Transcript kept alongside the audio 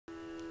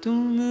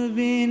तुम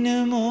बिन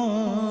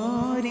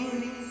मोरी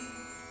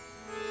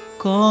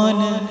कौन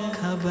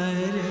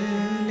खबर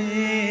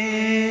ले,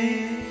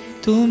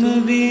 तुम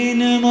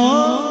बिन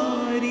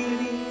मोरी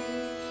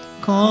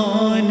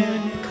कौन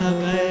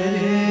खबर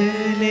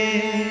ले,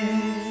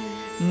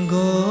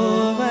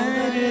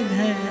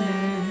 गोवर्धन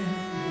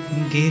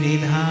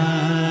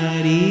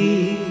गिरिधारी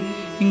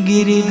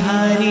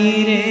गिरिधारी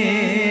रे,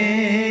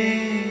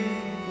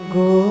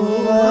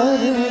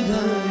 गोवर्धन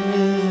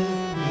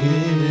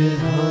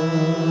गिरिधारी।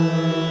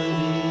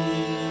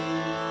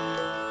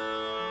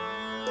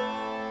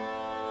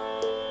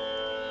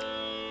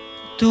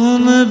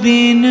 तुम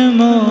बिन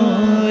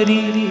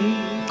मोरी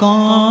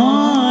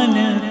कौन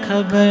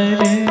खबर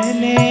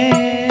ले,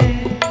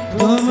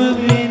 तुम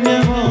बिन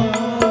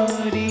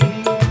मोरी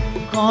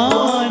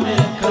कौन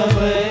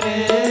खबर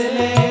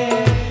ले,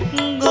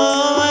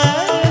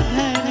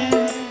 गोवर्धन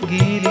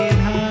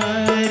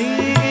गिरिधारी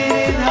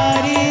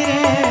गिरिधारी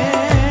रे,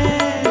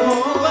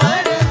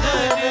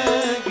 गोवर्धन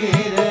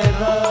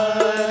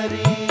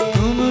गिरिधारी।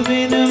 तुम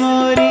बिन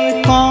मोरी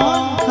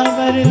कौन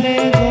खबर ले,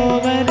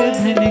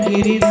 गोवर्धन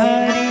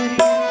गिरिधारी,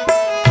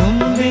 तुम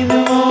बिन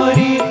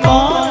मोरी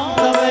कौन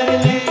खबर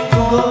ले,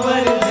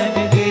 गोवर्धन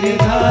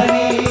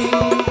गिरिधारी,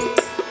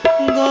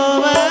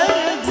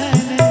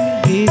 गोवर्धन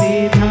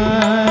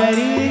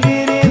गिरिधारी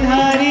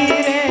गिरिधारी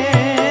रे,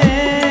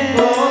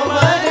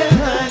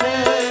 गोवर्धन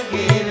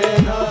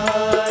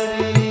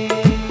गिरिधारी।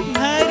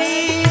 हरि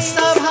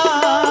सभा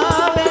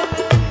में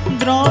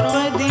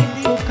द्रौपदी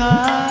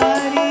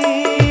पुकारी,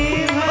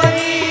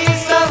 हरि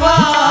सभा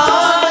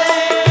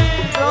में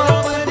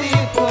द्रौपदी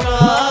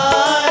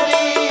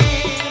पुकारी,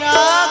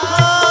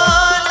 राखो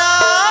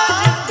लाज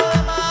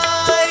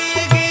हमारी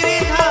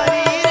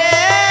गिरिधारी रे,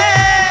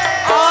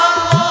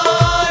 राखो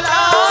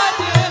लाज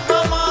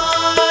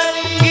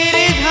हमारी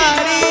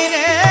गिरिधारी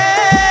रे,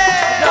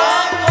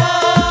 राखो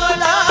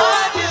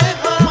लाज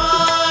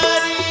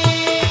हमारी,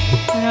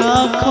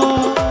 राखो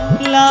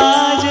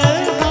लाज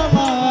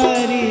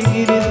हमारी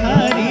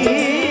गिरधारी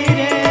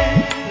रे,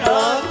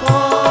 राखो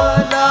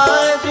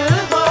लाज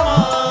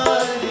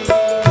हमारी।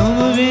 तुम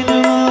बिन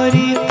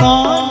मोरी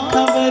कौन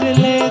खबर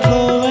ले,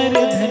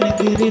 गोवर्धन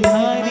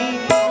गिरधारी,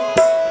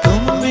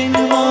 तुम बिन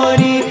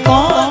मोरी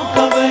कौन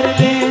खबर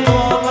ले,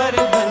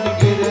 गोवर्धन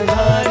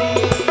गिरधारी,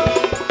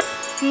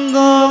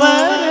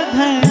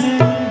 गोवर्धन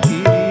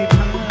गिरधारी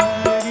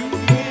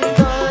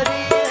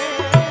गिरधारी,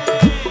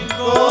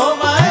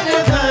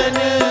 गोवर्धन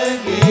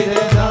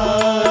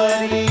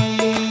गिरधारी।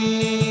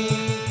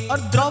 और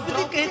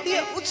द्रौपदी कहती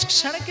है उस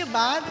क्षण के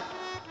बाद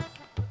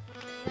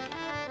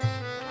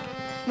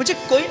मुझे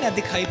कोई ना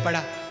दिखाई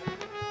पड़ा,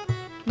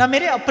 ना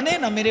मेरे अपने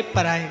ना मेरे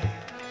पराए।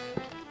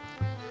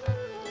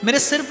 मेरे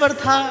सिर पर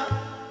था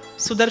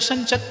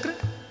सुदर्शन चक्र,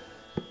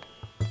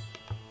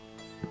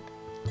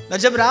 और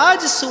जब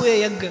राजसूय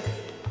यज्ञ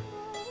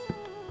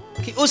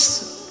कि उस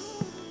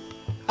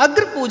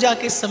अग्र पूजा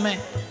के समय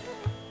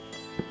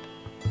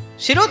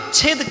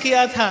शिरोच्छेद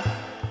किया था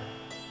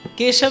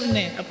केशव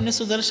ने अपने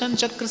सुदर्शन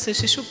चक्र से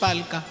शिशुपाल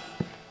का,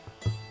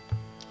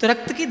 तो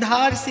रक्त की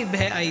धार सी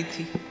बह आई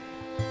थी,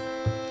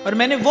 और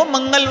मैंने वो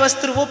मंगल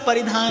वस्त्र, वो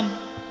परिधान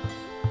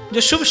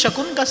जो शुभ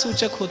शकुन का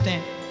सूचक होते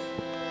हैं,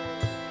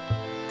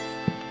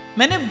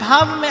 मैंने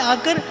भाव में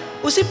आकर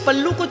उसी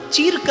पल्लू को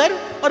चीर कर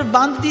और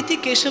बांध दी थी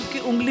केशव की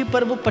उंगली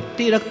पर वो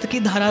पट्टी, रक्त की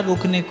धारा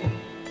रोकने को।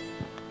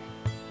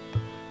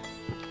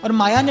 और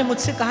माया ने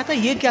मुझसे कहा था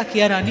ये क्या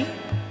किया रानी,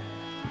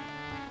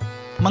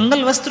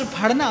 मंगल वस्त्र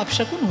फाड़ना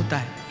अपशकुन होता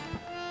है।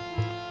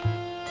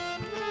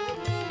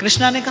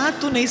 कृष्णा ने कहा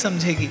तू नहीं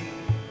समझेगी,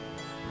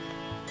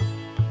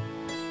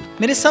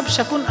 मेरे सब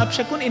शकुन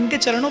अपशकुन इनके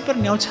चरणों पर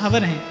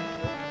न्यौछावर हैं।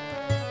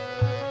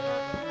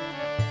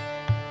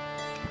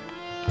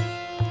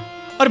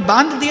 और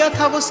बांध दिया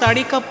था वो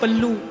साड़ी का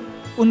पल्लू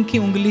उनकी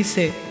उंगली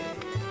से।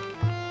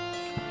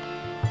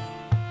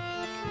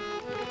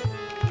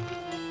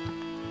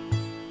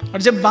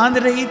 और जब बांध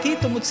रही थी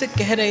तो मुझसे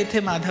कह रहे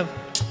थे माधव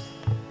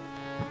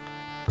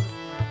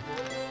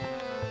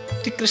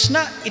कि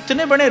कृष्णा,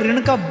 इतने बड़े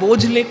ऋण का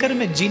बोझ लेकर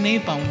मैं जी नहीं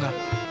पाऊंगा,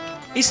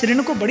 इस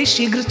ऋण को बड़ी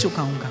शीघ्र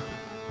चुकाऊंगा।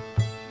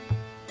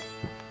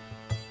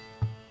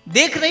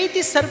 देख रही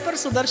थी सर पर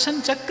सुदर्शन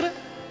चक्र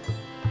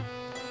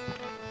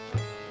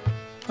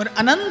और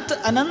अनंत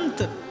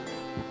अनंत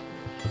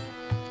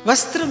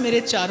वस्त्र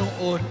मेरे चारों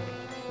ओर,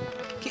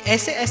 कि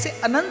ऐसे ऐसे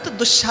अनंत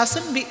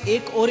दुशासन भी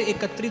एक और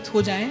एकत्रित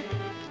हो जाएं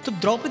तो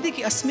द्रौपदी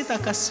की अस्मिता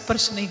का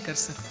स्पर्श नहीं कर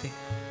सकते।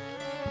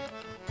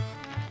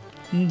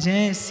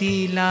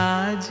 जैसी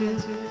लाज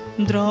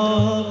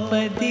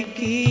द्रौपदी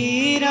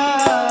की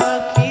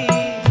राखी,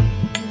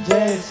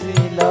 जैसी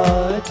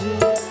लाज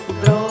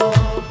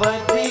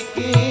द्रौपदी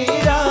की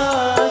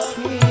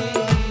राखी,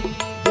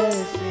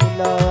 जैसी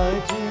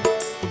लाज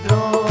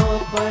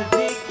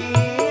द्रौपदी की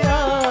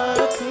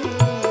राखी,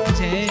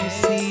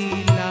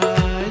 जैसी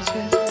लाज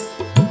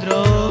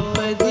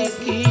द्रौपदी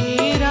की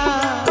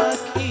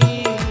राखी,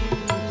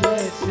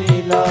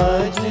 जैसी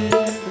लाज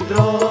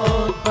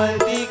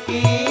द्रौपदी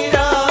की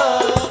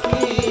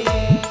राखी।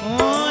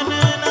 कौन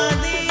न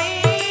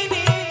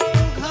दीनी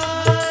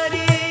उघार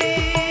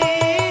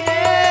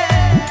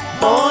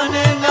कौन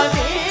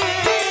नदी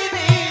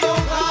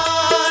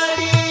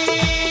उगारी,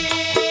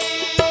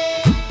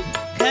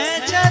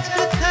 खेचत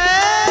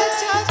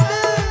खेचत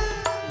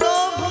दो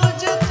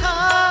भुज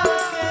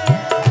थाके,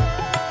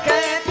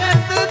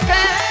 खेचत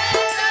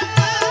खेचत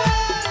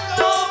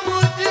दो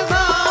भुज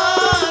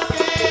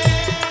थाके,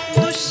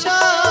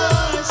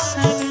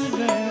 दुशासन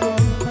गयो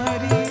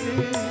हरि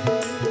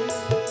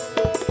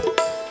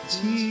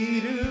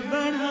चीर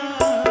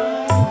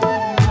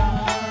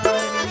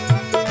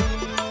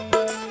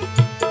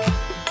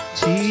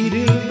चीर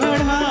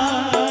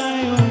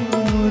बढ़ायो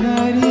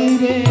मुरारी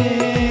रे,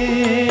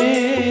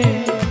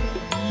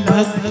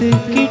 भक्त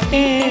की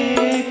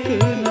टेक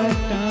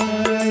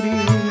लटारी,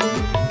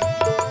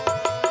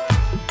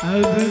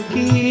 अब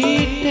की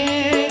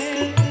टेक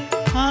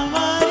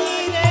हमारी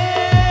रे,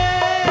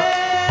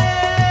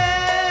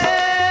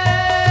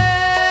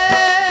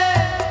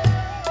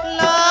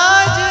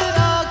 लाज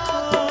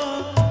राखो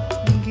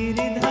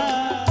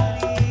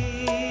गिरधारी,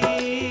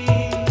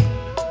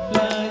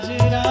 लाज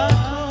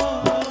राखो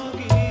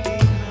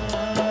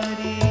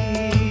गिरधारी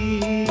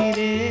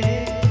रे,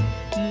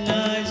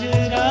 लाज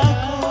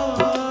राखो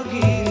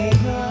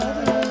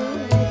गिरधारी,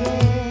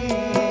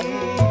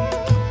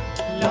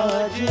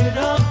 लाज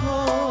रखो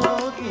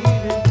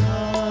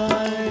गिरधारी।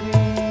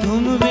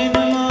 तुम बिन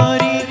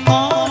मोरी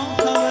कौन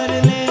खबर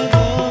ले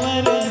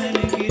गोवर्धन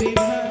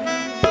गिरधारी,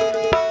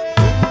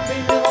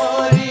 बिन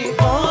मोरी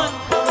कौन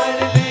खबर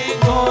ले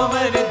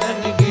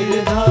गोवर्धन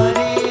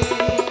गिरधारी,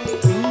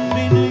 तुम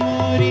बिन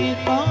मोरी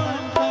कौन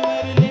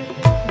खबर ले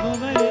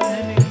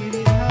गोवर्धन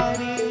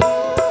गिरधारी,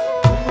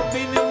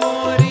 बिन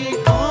मोरी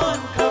कौन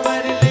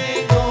खबर ले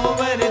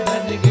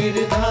गोवर्धन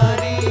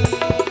गिरधारी,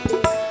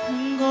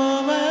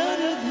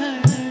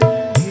 गोवर्धन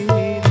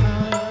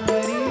गिरधारी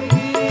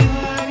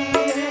गिरधारी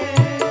रे,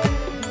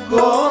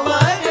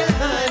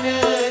 गोवर्धन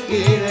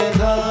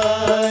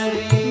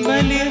गिरधारी,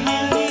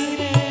 बलिहारी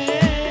रे,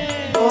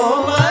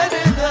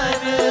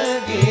 गोवर्धन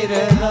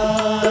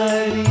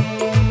गिरधारी।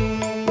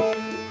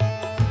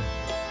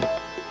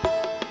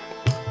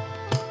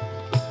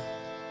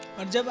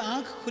 और जब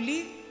आंख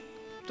खुली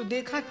तो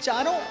देखा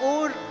चारों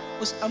ओर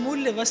उस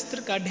अमूल्य वस्त्र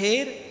का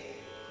ढेर,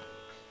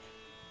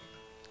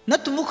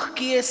 नतमुख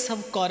किए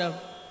सब कौरव,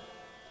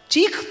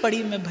 चीख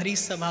पड़ी मैं भरी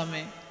सभा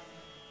में,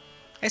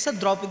 ऐसा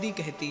द्रौपदी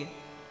कहती है।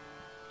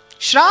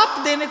 श्राप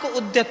देने को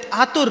उद्यत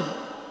आतुर,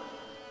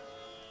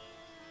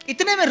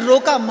 इतने में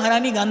रोका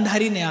महारानी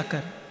गांधारी ने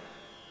आकर,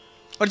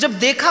 और जब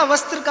देखा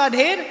वस्त्र का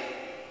ढेर,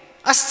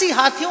 80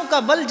 हाथियों का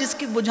बल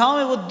जिसकी भुजाओं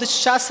में वो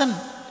दुशासन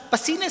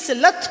पसीने से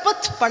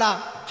लथपथ पड़ा,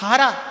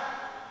 हारा,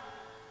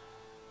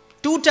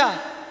 टूटा,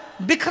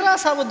 बिखरा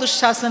सा वो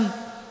दुशासन,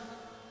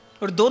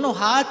 और दोनों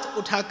हाथ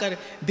उठाकर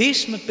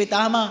भीष्म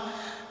पितामह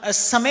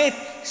समेत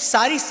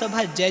सारी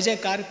सभा जय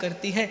जयकार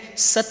करती है,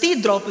 सती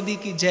द्रौपदी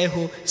की जय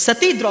हो,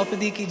 सती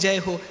द्रौपदी की जय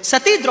हो,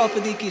 सती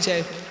द्रौपदी की जय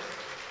हो।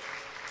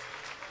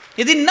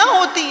 यदि न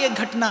होती ये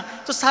घटना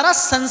तो सारा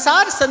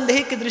संसार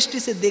संदेह की दृष्टि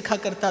से देखा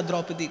करता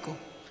द्रौपदी को।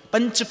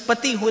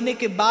 पंचपति होने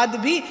के बाद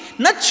भी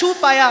न छू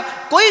पाया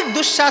कोई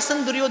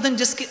दुशासन दुर्योधन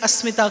जिसकी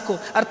अस्मिता को,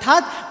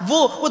 अर्थात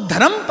वो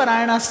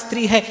धर्मपरायणा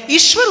स्त्री है,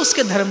 ईश्वर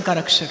उसके धर्म का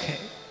रक्षक है,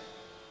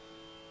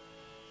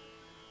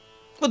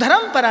 वो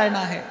धर्मपरायणा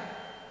है,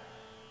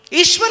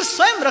 ईश्वर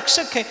स्वयं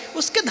रक्षक है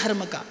उसके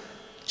धर्म का।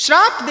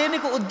 श्राप देने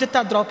को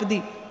उद्यता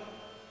द्रौपदी,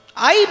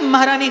 आई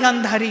महारानी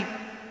गांधारी,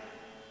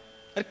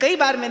 और कई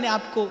बार मैंने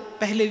आपको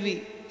पहले भी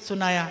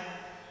सुनाया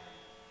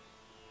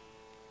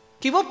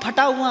कि वो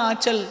फटा हुआ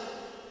आंचल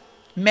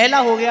मैला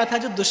हो गया था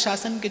जो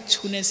दुशासन के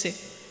छूने से,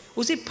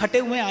 उसी फटे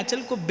हुए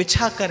आंचल को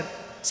बिछाकर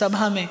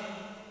सभा में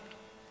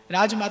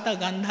राजमाता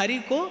गांधारी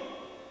को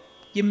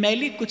ये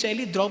मैली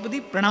कुचैली द्रौपदी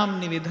प्रणाम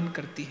निवेदन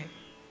करती है।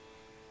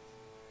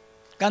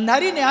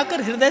 गांधारी ने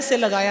आकर हृदय से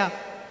लगाया,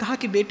 कहा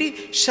कि बेटी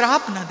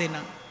श्राप ना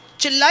देना।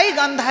 चिल्लाई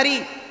गांधारी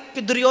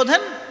कि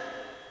दुर्योधन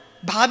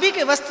भाभी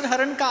के वस्त्र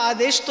हरण का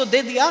आदेश तो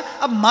दे दिया,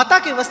 अब माता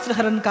के वस्त्र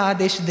हरण का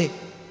आदेश दे।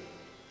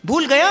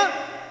 भूल गया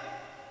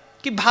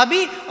कि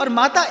भाभी और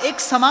माता एक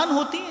समान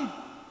होती हैं।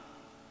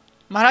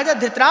 महाराजा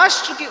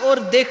धृतराष्ट्र की ओर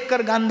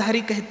देखकर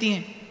गांधारी कहती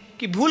हैं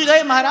कि भूल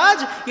गए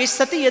महाराज, ये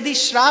सती यदि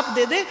श्राप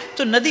दे दे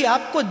तो नदी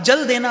आपको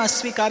जल देना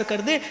अस्वीकार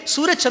कर दे,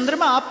 सूर्य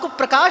चंद्रमा आपको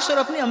प्रकाश और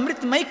अपनी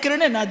अमृतमयी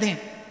किरणें ना दें,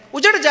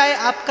 उजड़ जाए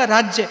आपका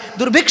राज्य,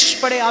 दुर्भिक्ष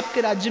पड़े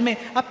आपके राज्य में,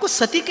 आपको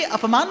सती के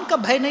अपमान का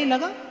भय नहीं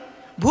लगा?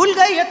 भूल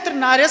गए यत्र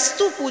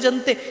नार्यस्तु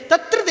पूजन्ते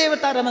तत्र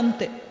देवता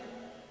रमन्ते।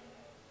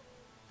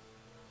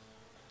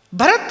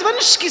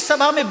 भरतवंश की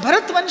सभा में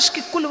भरतवंश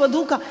की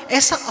कुलवधू का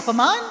ऐसा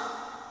अपमान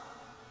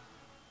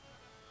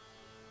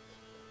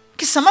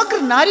कि समग्र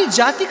नारी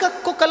जाति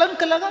को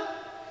कलंक लगा।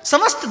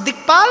 समस्त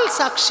दिक्पाल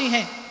साक्षी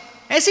हैं।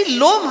 ऐसी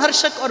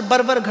लोमहर्षक और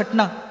बर्बर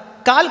घटना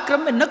काल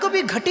क्रम में न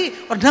कभी घटी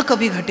और न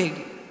कभी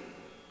घटेगी।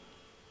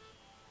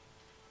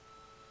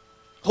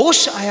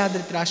 होश आया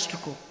धृतराष्ट्र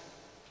को।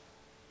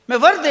 मैं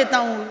वर देता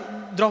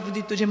हूं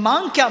द्रौपदी, तुझे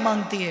मांग क्या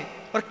मांगती है?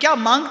 और क्या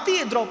मांगती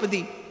है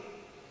द्रौपदी?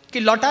 कि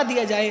लौटा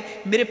दिया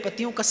जाए मेरे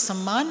पतियों का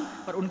सम्मान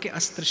और उनके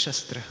अस्त्र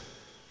शस्त्र।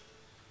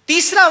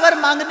 तीसरा वर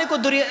मांगने को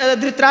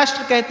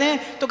धृतराष्ट्र कहते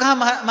हैं तो कहा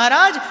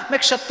महाराज मैं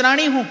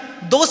क्षत्राणी हूं,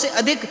 2 से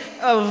अधिक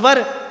वर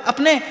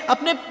अपने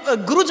अपने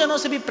गुरुजनों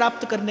से भी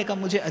प्राप्त करने का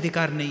मुझे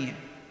अधिकार नहीं है।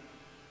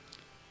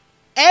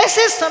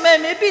 ऐसे समय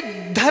में भी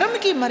धर्म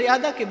की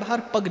मर्यादा के बाहर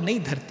पग नहीं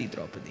धरती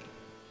द्रौपदी।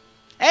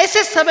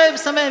 ऐसे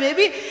समय में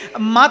भी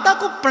माता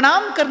को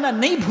प्रणाम करना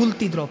नहीं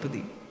भूलती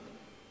द्रौपदी।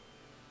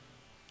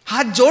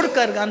 हाथ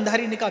जोड़कर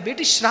गांधारी ने कहा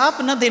बेटी श्राप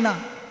न देना,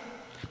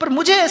 पर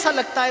मुझे ऐसा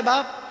लगता है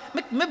बाप,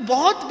 मैं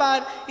बहुत बार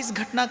इस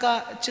घटना का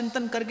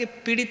चिंतन करके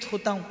पीड़ित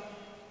होता हूं।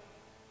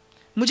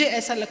 मुझे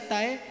ऐसा लगता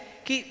है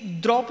कि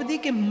द्रौपदी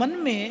के मन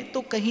में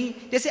तो कहीं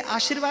जैसे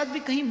आशीर्वाद भी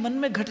कहीं मन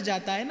में घट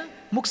जाता है ना,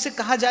 मुख से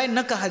कहा जाए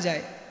न कहा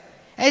जाए,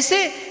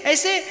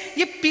 ऐसे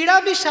ये पीड़ा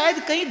भी शायद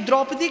कहीं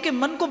द्रौपदी के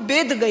मन को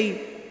बेध गई।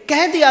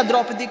 कह दिया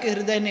द्रौपदी के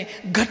हृदय ने,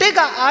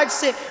 घटेगा आज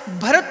से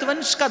भरत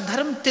वंश का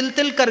धर्म तिल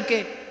तिल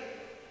करके।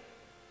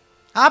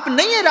 आप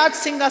नहीं है राज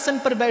सिंहासन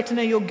पर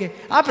बैठने योग्य,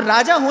 आप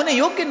राजा होने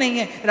योग्य नहीं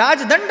है,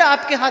 राजदंड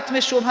आपके हाथ में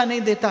शोभा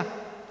नहीं देता।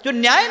 जो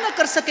न्याय न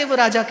कर सके वो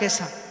राजा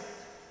कैसा।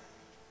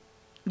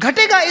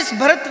 घटेगा इस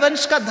भरत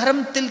वंश का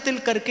धर्म तिल तिल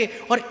करके,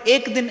 और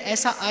एक दिन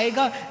ऐसा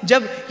आएगा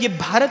जब ये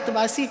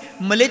भारतवासी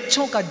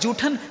मलेच्छों का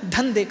जूठन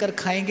धन देकर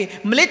खाएंगे,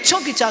 मलेच्छों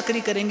की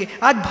चाकरी करेंगे।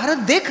 आज भारत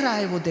देख रहा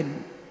है वो दिन।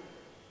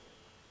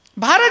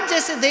 भारत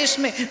जैसे देश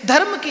में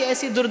धर्म की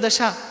ऐसी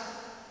दुर्दशा,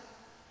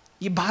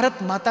 ये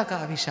भारत माता का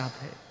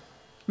अभिशाप है।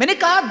 मैंने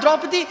कहा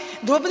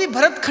द्रौपदी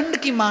भरतखंड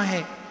की मां है,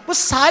 वो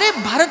सारे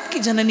भारत की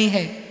जननी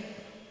है।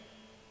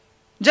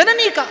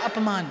 जननी का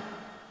अपमान,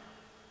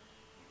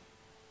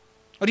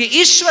 और ये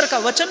ईश्वर का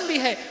वचन भी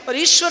है और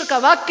ईश्वर का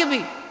वाक्य भी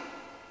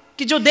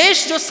कि जो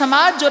देश, जो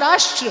समाज, जो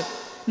राष्ट्र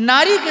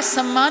नारी के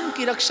सम्मान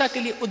की रक्षा के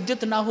लिए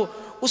उद्यत ना हो,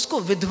 उसको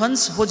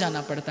विध्वंस हो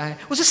जाना पड़ता है,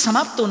 उसे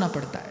समाप्त होना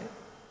पड़ता है।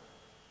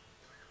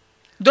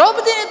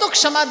 द्रौपदी ने तो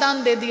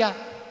क्षमादान दे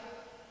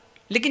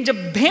लेकिन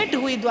जब भेंट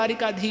हुई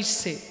द्वारिकाधीश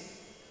से,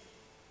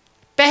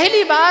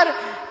 पहली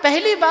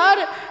बार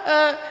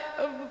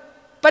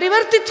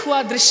परिवर्तित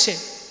हुआ दृश्य।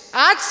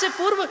 आज से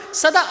पूर्व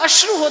सदा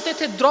अश्रु होते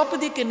थे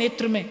द्रौपदी के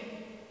नेत्र में,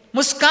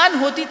 मुस्कान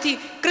होती थी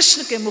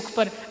कृष्ण के मुख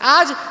पर,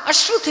 आज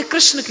अश्रु थे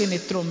कृष्ण के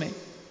नेत्रों में।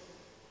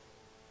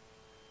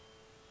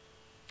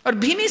 और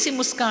भीनी सी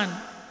मुस्कान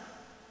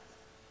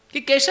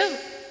कि केशव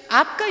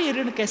आपका ये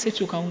ऋण कैसे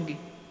चुकाऊंगी,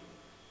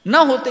 न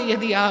होते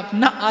यदि आप,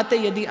 न आते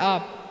यदि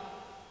आप।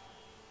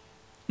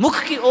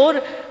 मुख की ओर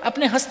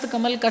अपने हस्त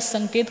कमल का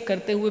संकेत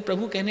करते हुए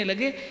प्रभु कहने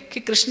लगे कि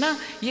कृष्णा,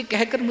 ये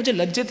कहकर मुझे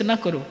लज्जित ना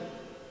करो।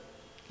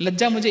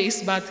 लज्जा मुझे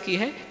इस बात की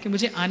है कि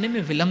मुझे आने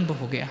में विलंब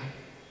हो गया,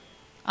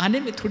 आने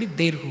में थोड़ी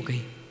देर हो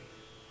गई।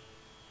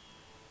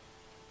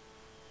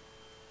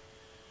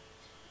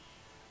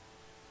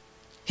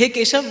 हे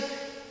केशव,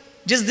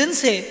 जिस दिन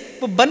से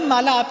वो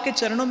बनमाला आपके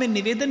चरणों में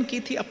निवेदन की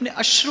थी, अपने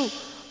अश्रु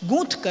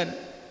गूंथ कर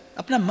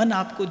अपना मन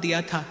आपको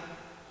दिया था,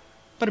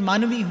 पर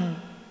मानवी हूं,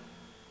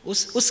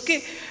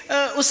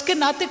 उसके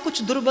नाते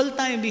कुछ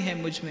दुर्बलताएं भी हैं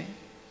मुझ में।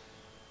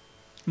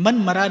 मन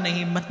मरा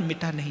नहीं, मन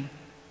मिटा नहीं।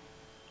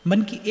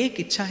 मन की एक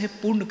इच्छा है,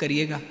 पूर्ण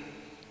करिएगा।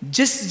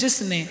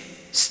 जिसने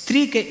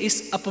स्त्री के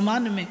इस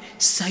अपमान में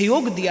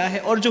सहयोग दिया है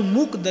और जो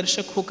मूक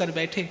दर्शक होकर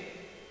बैठे,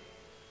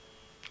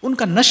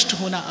 उनका नष्ट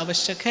होना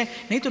आवश्यक है,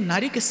 नहीं तो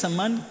नारी के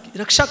सम्मान की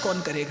रक्षा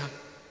कौन करेगा।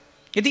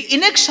 यदि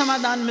इन्हें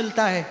क्षमादान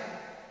मिलता है,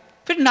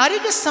 फिर नारी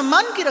के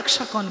सम्मान की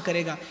रक्षा कौन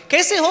करेगा।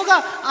 कैसे होगा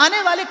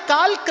आने वाले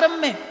काल क्रम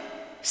में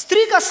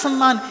स्त्री का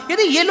सम्मान।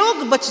 यदि ये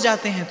लोग बच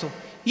जाते हैं तो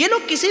ये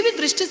लोग किसी भी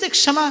दृष्टि से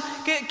क्षमा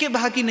के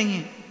भागी नहीं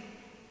है।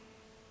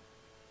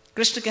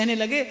 कृष्ण कहने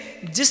लगे,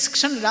 जिस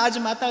क्षण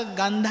राजमाता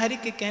गांधारी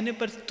के कहने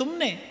पर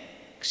तुमने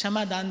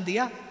क्षमादान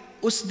दिया,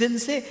 उस दिन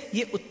से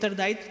ये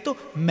उत्तरदायित्व तो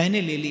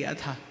मैंने ले लिया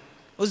था।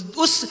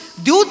 उस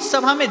द्यूत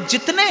सभा में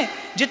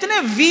जितने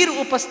वीर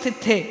उपस्थित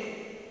थे,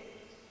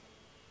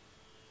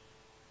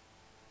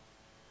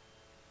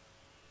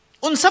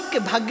 उन सब के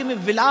भाग्य में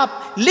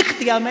विलाप लिख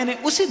दिया मैंने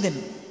उसी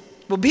दिन।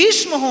 वो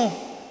भीष्म हो,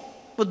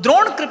 वो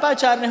द्रोण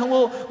कृपाचार्य हो,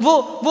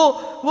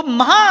 वो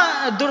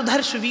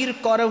महादुर्धर्ष वीर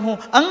कौरव हो,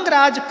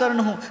 अंगराज कर्ण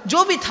हो,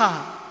 जो भी था,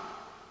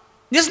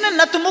 जिसने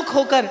नतमुख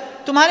होकर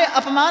तुम्हारे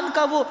अपमान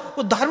का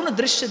वो दारुण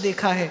दृश्य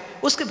देखा है,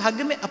 उसके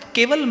भाग्य में अब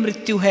केवल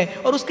मृत्यु है,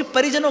 और उसके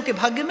परिजनों के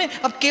भाग्य में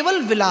अब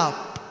केवल विलाप,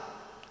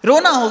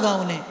 रोना होगा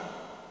उन्हें।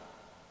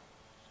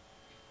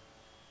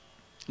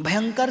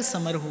 भयंकर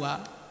समर हुआ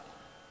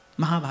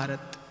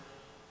महाभारत,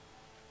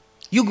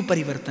 युग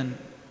परिवर्तन।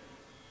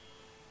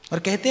 और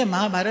कहते हैं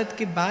महाभारत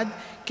के बाद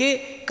के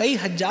कई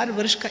हजार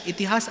वर्ष का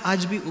इतिहास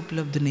आज भी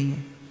उपलब्ध नहीं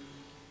है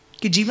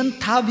कि जीवन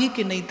था भी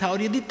कि नहीं था,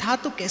 और यदि था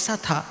तो कैसा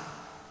था,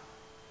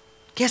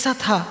 कैसा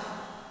था।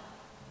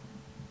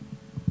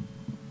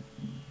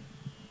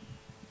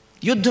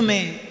 युद्ध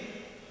में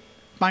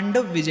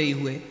पांडव विजयी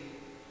हुए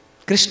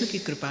कृष्ण की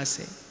कृपा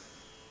से।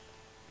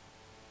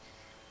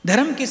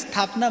 धर्म की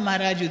स्थापना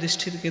महाराज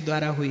युधिष्ठिर के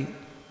द्वारा हुई।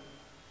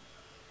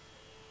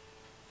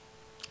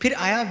 फिर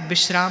आया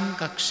विश्राम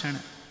का क्षण।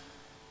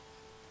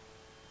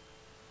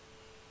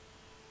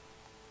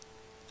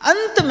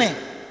 अंत में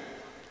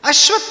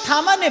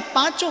अश्वत्थामा ने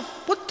 5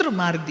 पुत्र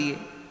मार दिए।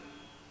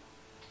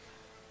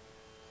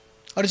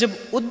 और जब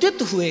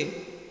उद्युत हुए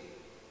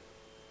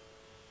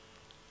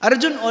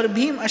अर्जुन और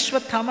भीम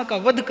अश्वत्थामा का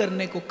वध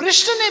करने को,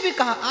 कृष्ण ने भी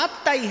कहा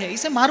आतताई है,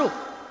 इसे मारो,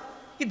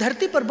 ये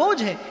धरती पर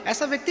बोझ है,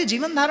 ऐसा व्यक्ति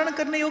जीवन धारण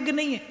करने योग्य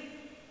नहीं है।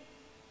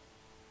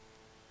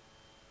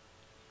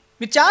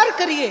 विचार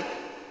करिए,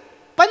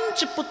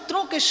 पंच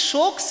पुत्रों के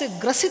शोक से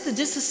ग्रसित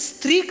जिस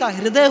स्त्री का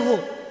हृदय हो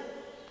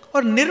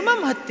और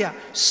निर्मम हत्या,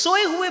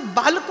 सोए हुए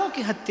बालकों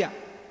की हत्या।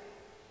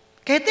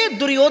 कहते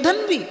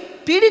दुर्योधन भी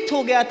पीड़ित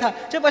हो गया था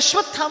जब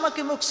अश्वत्थामा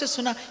के मुख से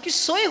सुना कि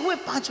सोए हुए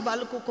 5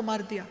 बालकों को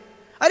मार दिया।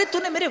 अरे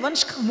तूने मेरे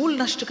वंश का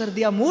मूल नष्ट कर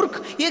दिया,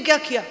 मूर्ख, ये क्या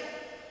किया।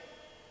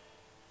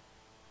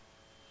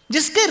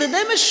 जिसके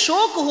हृदय में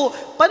शोक हो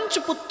पंच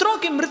पुत्रों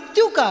की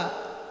मृत्यु का,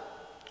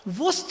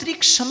 वो स्त्री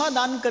क्षमा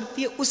दान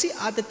करती है उसी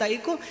आतताई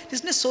को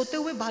जिसने सोते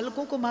हुए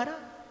बालकों को मारा।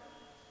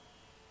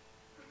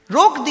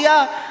 रोक दिया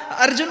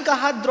अर्जुन का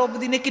हाथ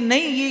द्रौपदी ने कि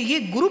नहीं, ये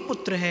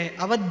गुरुपुत्र है,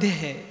 अवध्य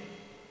है।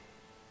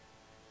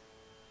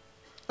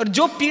 और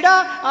जो पीड़ा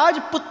आज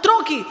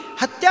पुत्रों की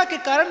हत्या के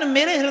कारण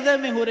मेरे हृदय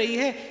में हो रही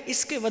है,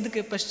 इसके वध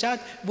के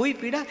पश्चात वही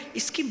पीड़ा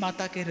इसकी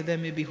माता के हृदय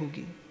में भी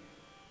होगी।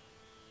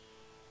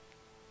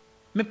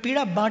 मैं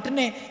पीड़ा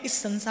बांटने इस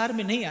संसार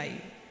में नहीं आई,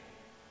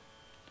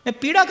 मैं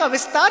पीड़ा का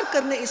विस्तार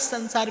करने इस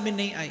संसार में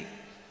नहीं आई।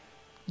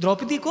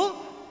 द्रौपदी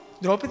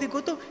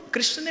को तो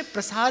कृष्ण ने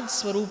प्रसाद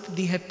स्वरूप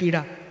दी है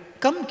पीड़ा,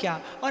 कम क्या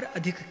और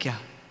अधिक क्या।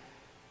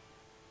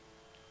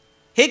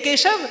 हे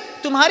केशव,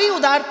 तुम्हारी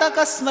उदारता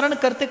का स्मरण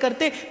करते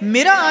करते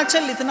मेरा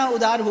आंचल इतना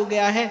उदार हो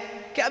गया है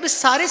कि अब इस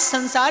सारे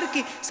संसार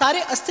की,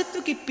 सारे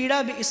अस्तित्व की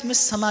पीड़ा भी इसमें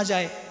समा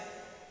जाए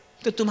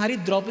तो तुम्हारी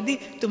द्रौपदी,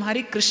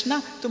 तुम्हारी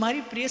कृष्णा,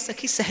 तुम्हारी प्रिय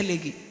सखी सह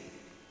लेगी।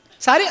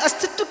 सारे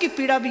अस्तित्व की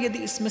पीड़ा भी यदि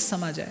इसमें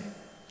समा जाए।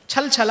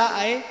 छल छला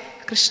आए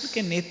कृष्ण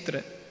के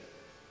नेत्र।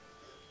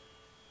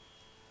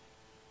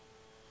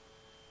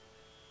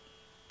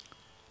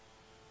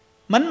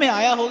 मन में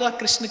आया होगा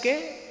कृष्ण के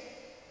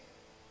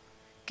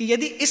कि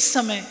यदि इस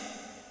समय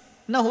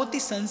न होती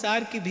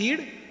संसार की भीड़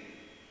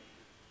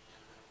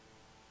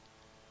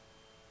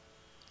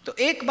तो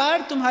एक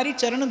बार तुम्हारी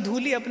चरण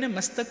धूलि अपने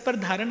मस्तक पर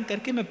धारण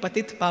करके मैं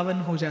पतित पावन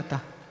हो जाता।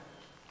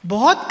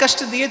 बहुत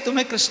कष्ट दिए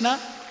तुम्हें कृष्णा,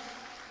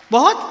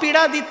 बहुत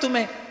पीड़ा दी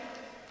तुम्हें।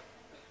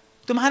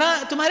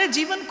 तुम्हारे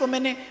जीवन को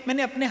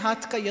मैंने अपने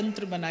हाथ का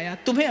यंत्र बनाया,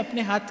 तुम्हें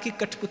अपने हाथ की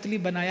कठपुतली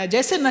बनाया,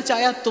 जैसे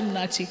नचाया तुम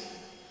नाची।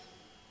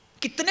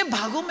 कितने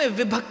भागों में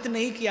विभक्त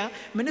नहीं किया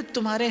मैंने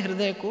तुम्हारे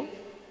हृदय को,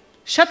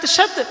 शत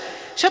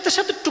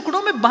शत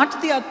टुकड़ों में बांट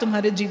दिया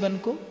तुम्हारे जीवन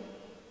को।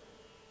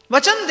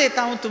 वचन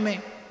देता हूं तुम्हें,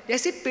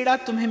 जैसी पीड़ा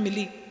तुम्हें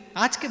मिली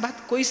आज के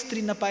बाद कोई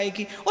स्त्री न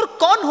पाएगी। और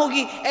कौन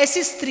होगी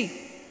ऐसी स्त्री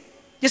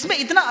जिसमें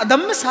इतना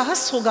अदम्य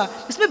साहस होगा,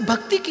 जिसमें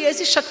भक्ति की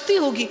ऐसी शक्ति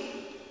होगी,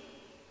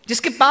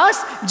 जिसके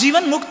पास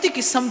जीवन मुक्ति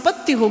की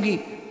संपत्ति होगी।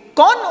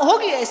 कौन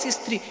होगी ऐसी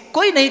स्त्री?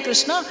 कोई नहीं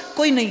कृष्णा,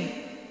 कोई नहीं।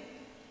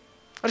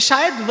 और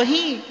शायद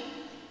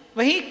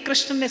वही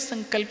कृष्ण ने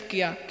संकल्प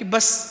किया कि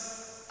बस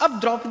अब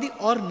द्रौपदी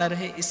और न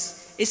रहे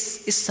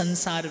इस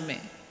संसार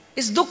में,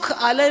 इस दुख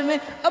आलय में।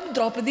 अब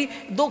द्रौपदी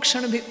 2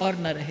 क्षण भी और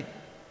न रहे।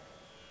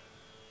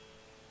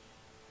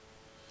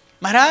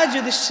 महाराज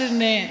युधिष्ठिर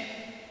ने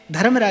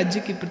धर्म राज्य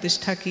की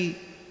प्रतिष्ठा की,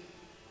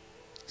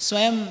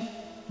 स्वयं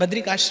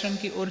बद्रिक आश्रम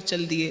की ओर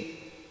चल दिए।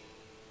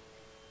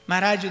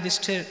 महाराज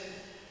युधिष्ठिर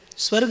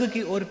स्वर्ग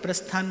की ओर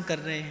प्रस्थान कर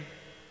रहे हैं।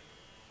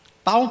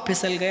 पांव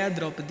फिसल गया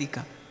द्रौपदी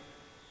का।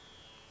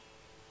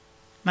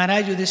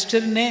 महाराज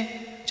युधिष्ठिर ने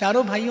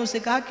चारों भाइयों से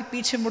कहा कि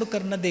पीछे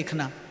मुड़कर न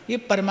देखना, ये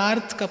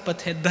परमार्थ का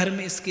पथ है, धर्म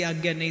इसकी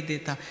आज्ञा नहीं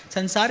देता।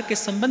 संसार के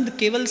संबंध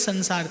केवल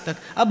संसार तक,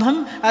 अब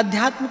हम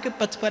अध्यात्म के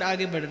पथ पर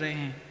आगे बढ़ रहे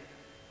हैं।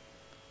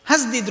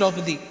 हंस दी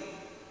द्रौपदी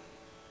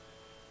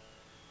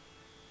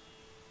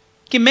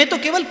कि मैं तो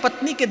केवल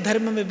पत्नी के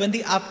धर्म में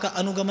बंधी आपका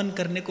अनुगमन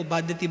करने को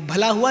बाध्य थी।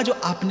 भला हुआ जो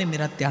आपने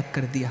मेरा त्याग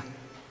कर दिया।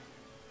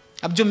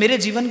 अब जो मेरे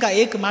जीवन का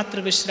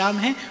एकमात्र विश्राम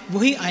है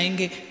वही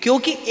आएंगे,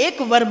 क्योंकि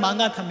एक वर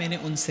मांगा था मैंने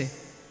उनसे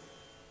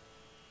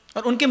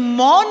और उनके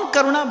मौन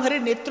करुणा भरे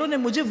नेत्रों ने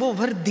मुझे वो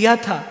वर दिया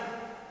था।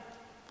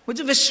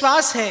 मुझे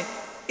विश्वास है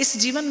इस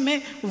जीवन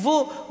में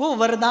वो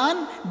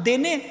वरदान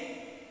देने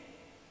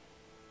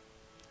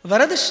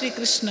वरद श्री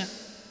कृष्ण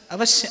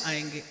अवश्य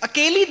आएंगे।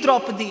 अकेली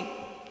द्रौपदी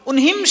उन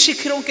हिम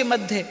शिखरों के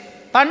मध्य,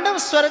 पांडव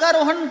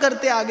स्वर्गारोहण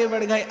करते आगे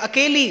बढ़ गए,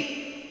 अकेली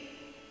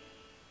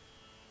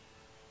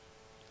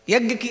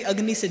यज्ञ की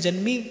अग्नि से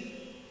जन्मी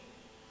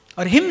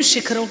और हिम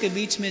शिखरों के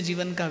बीच में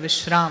जीवन का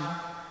विश्राम।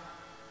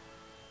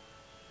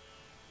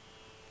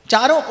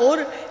 चारों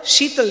ओर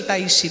शीतलता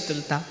ही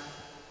शीतलता,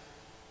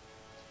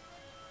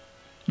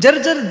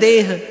 जर्जर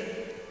देह,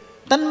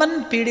 तन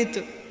मन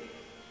पीड़ित,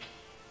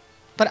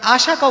 पर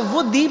आशा का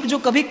वो दीप जो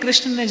कभी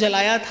कृष्ण ने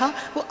जलाया था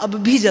वो अब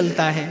भी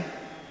जलता है।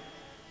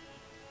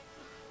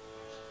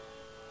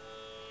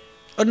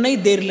 और नहीं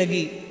देर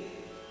लगी,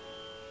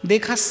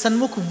 देखा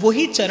सन्मुख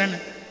वही चरण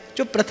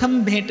जो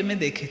प्रथम भेंट में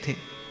देखे थे,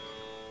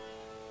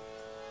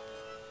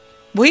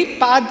 वही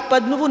पाद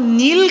पद्म, वो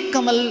नील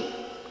कमल,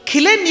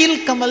 खिले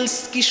नील कमल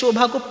की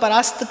शोभा को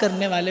परास्त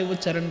करने वाले वो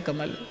चरण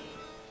कमल।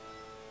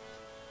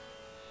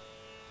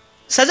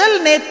 सजल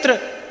नेत्र,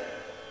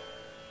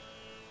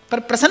 पर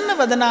प्रसन्न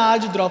वदना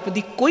आज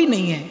द्रौपदी कोई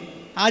नहीं है।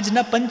 आज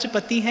न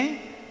पंचपति हैं,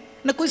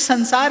 न कोई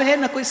संसार है,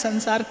 न कोई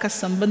संसार का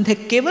संबंध है,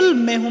 केवल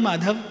मैं हूं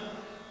माधव।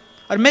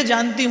 और मैं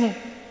जानती हूं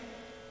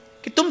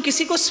कि तुम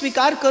किसी को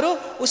स्वीकार करो,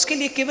 उसके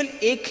लिए केवल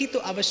एक ही तो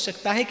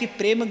आवश्यकता है कि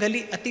प्रेम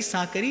गली अति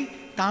साकरी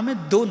तामे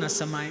दो न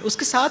समाए,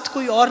 उसके साथ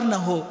कोई और न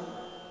हो।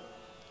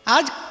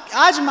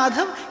 आज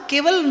माधव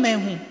केवल मैं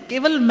हूं,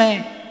 केवल मैं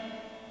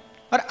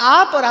और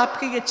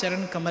आपके ये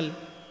चरण कमल।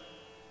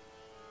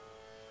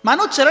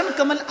 मानो चरण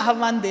कमल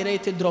आह्वान दे रहे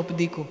थे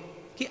द्रौपदी को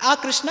कि आ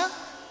कृष्णा,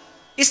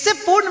 इससे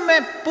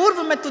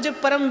पूर्व मैं तुझे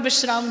परम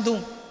विश्राम दूं।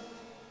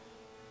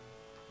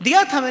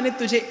 दिया था मैंने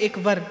तुझे एक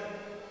वर,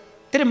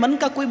 तेरे मन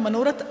का कोई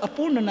मनोरथ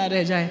अपूर्ण ना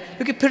रह जाए,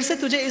 क्योंकि फिर से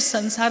तुझे इस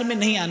संसार में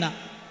नहीं आना।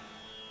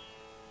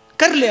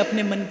 कर ले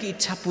अपने मन की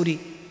इच्छा पूरी।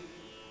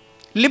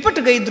 लिपट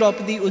गई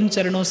द्रौपदी उन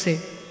चरणों से।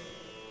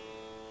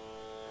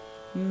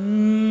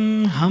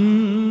 हम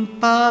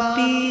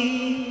पापी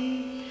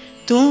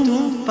तुम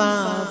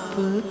पाप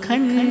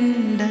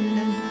खंडन,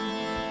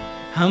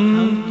 हम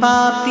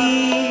पापी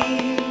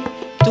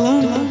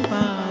तुम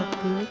पाप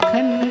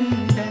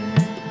खंडन,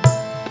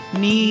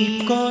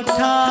 नीको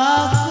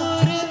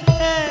ठाकुर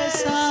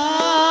ऐसा,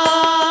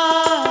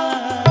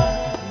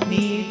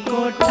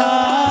 नीको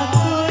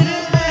ठाकुर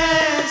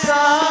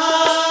ऐसा,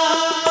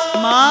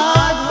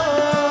 माधो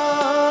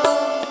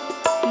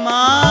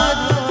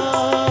माधो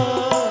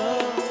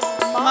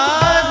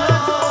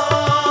माधो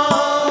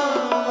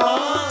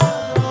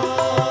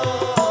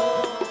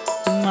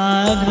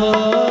माधो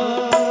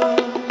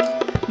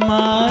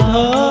माधो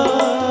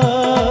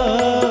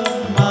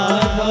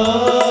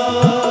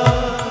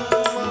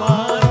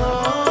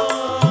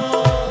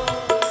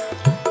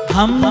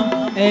हम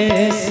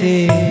ऐसे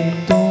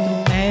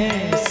तुम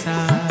ऐसा,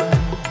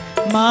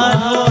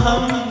 माधो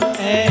हम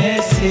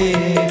ऐसे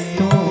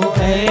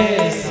तुम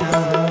ऐसा,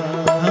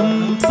 हम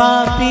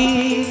पापी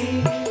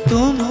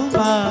तुम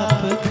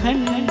पाप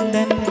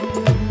खंडन,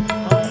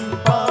 हम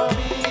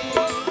पापी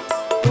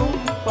तुम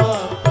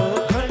पाप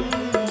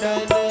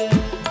खंडन,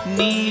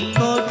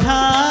 नीको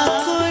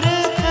ठाकुर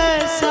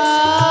ऐसा,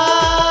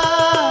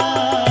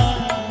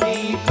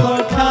 नीको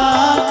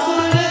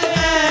ठाकुर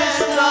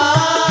ऐसा,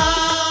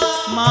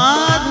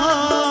 माधो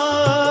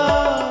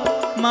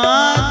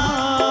माधो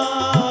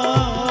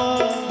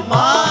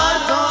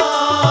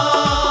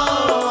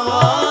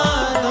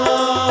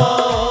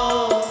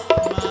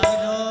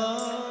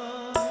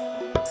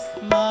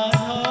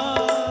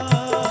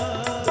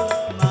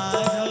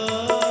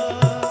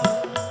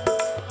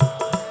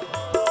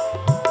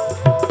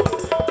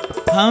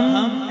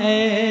हम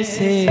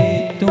ऐसे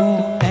तू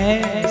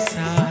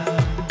ऐसा,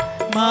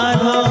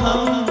 माधो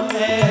हम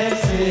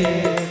ऐसे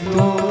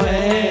तू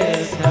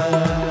ऐसा,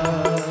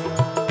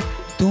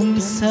 तुम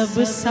सब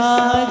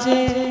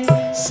साजे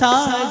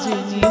साज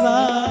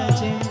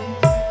निवाजे,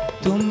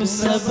 तुम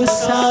सब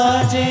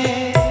साजे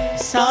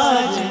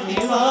साज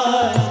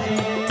निवाजे,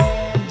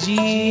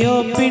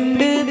 जियो पिंड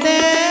दे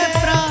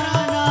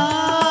प्राणा,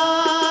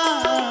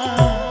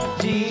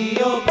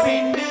 जियो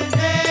पिंड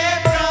दे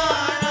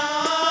प्राणा,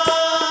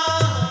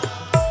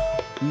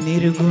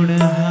 निर्गुण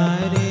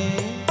हारे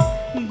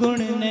गुण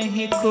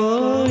नहीं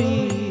कोई,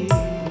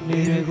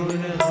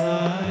 निर्गुण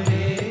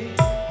हारे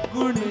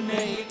गुण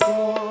नहीं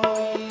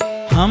कोई,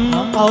 हम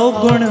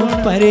अवगुण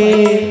परे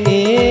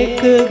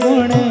एक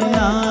गुण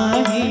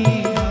नाही,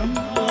 हम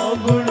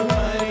अवगुण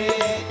परे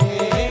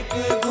एक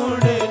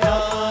गुण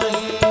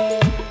नाही,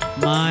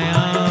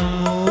 माया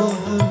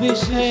मोह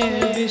विषय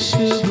विष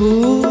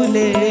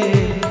भूले,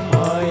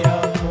 माया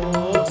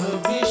मोह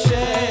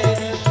विषय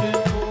विष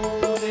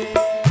भूले,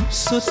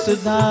 सुत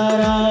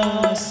दारा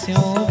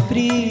स्यों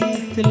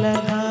प्रीत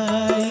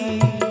लगाई,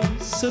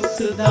 सुत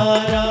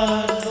दारा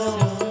स्यों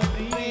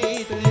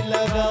प्रीत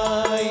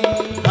लगाई,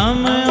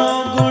 हम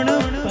अवगुण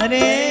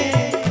परे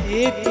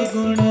एक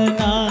गुण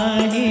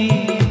नाही,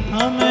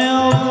 हम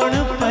अवगुण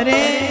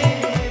परे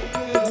एक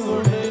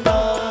गुण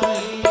नाही,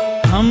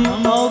 हम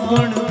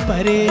अवगुण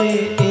परे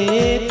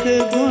एक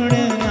गुण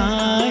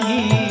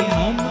नाही,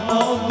 हम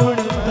अवगुण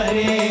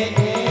परे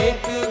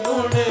एक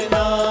गुण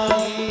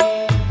नाही,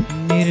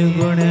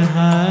 निर्गुण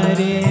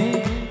हारे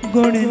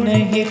गुण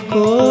नहीं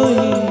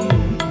कोई,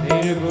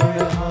 निर्गुण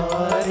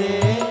हारे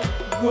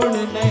गुण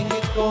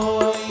नहीं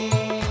कोई,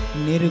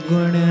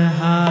 निर्गुण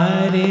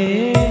हारे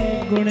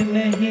गुण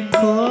नहीं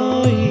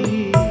कोई,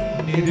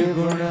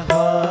 निर्गुण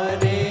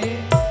हारे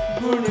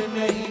गुण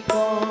नहीं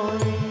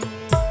कोई,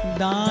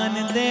 दान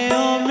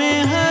देओ में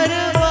हर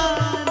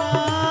बाना,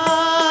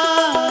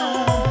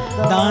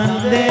 दान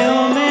देओ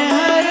में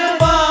हर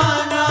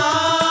बाना,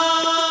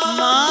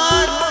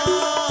 माधो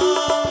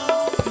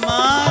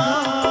माधो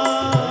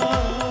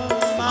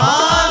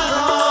माधो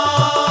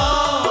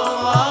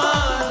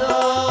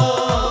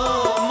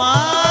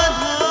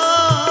माधो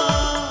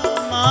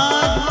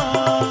माधो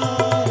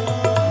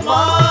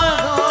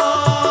माधो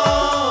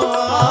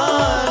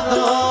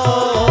माधो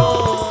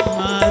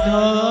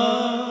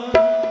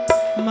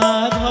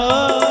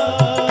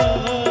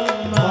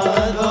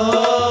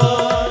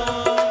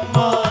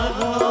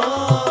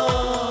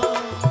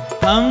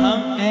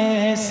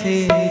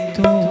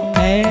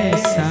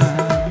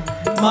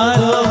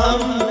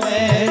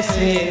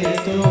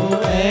तो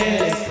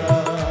ऐसा।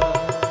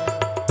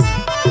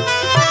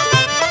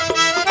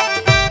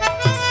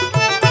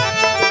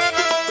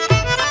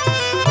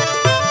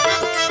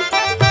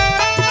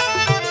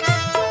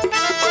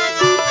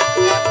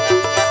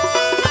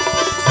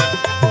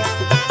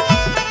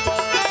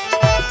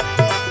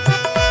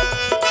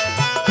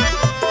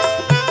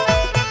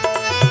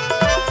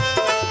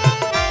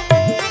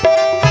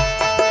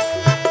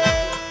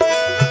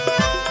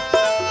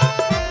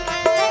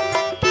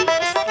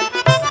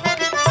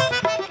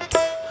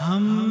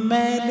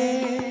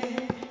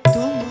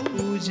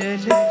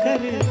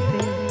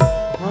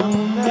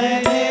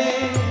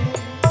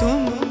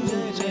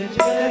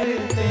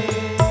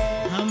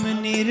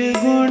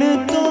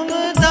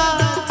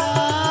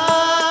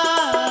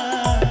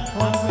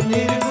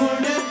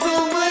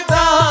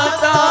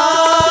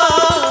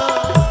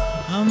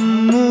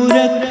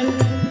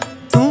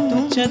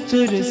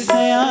 चतुर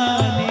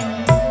सयाने,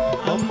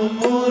 हम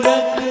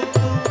मूरख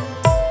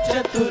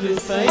चतुर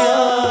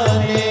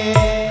सयाने,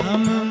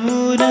 हम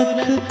मूरख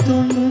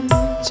तुम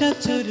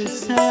चतुर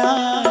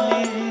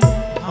सयाने,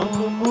 हम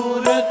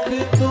मूरख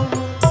तुम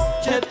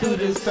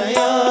चतुर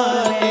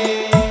सयाने,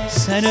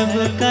 सर्व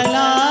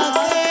कला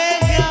के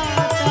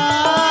ज्ञाता,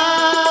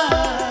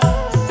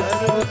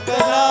 सर्व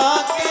कला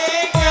के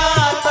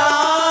ज्ञाता,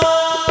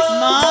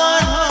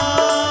 माधो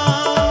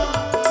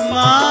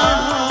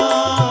माधो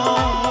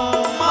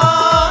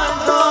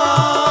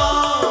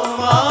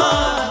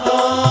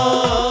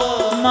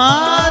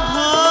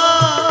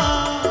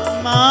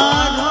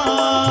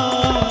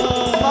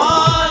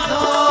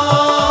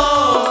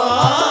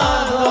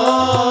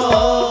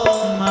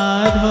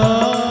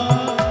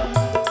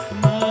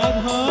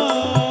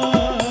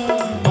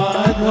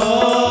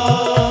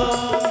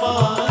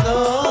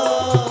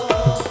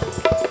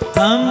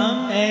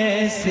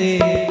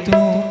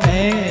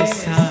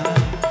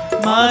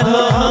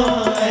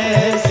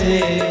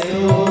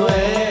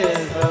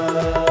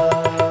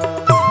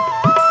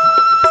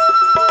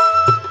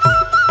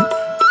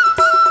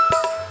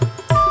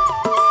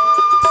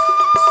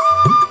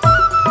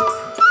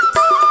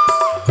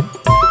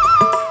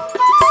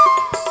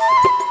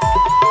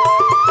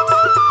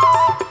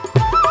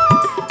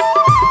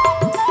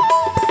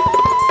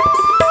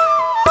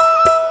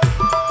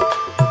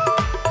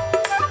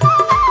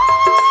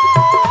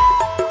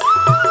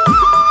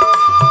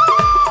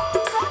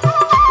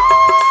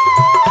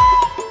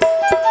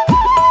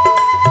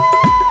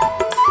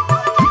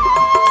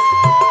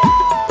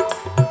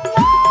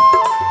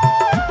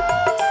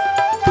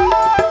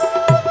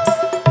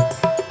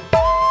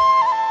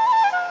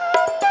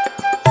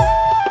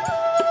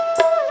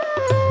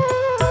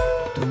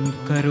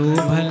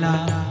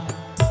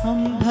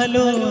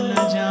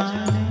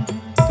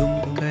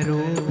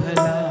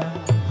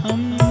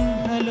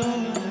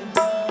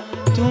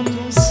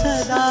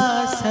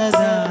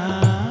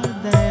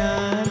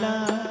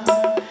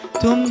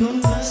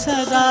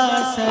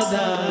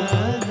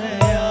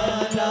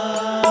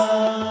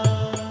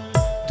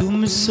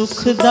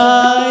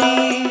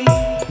सुखदाई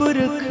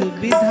पुरख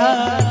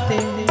विधाते,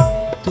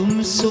 तुम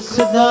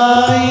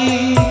सुखदाई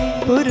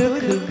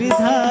पुरख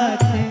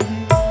विधाते,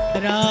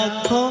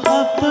 राखो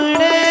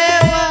अपने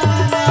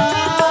वाला,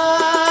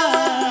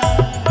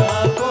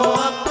 राखो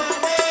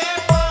अपने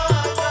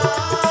वाला,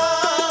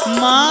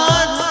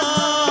 माधो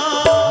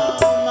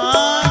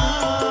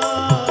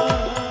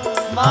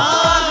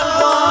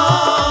माधो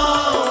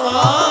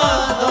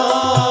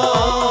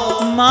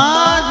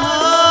माधो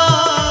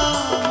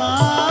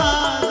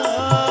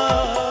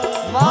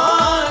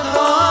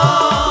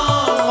माधो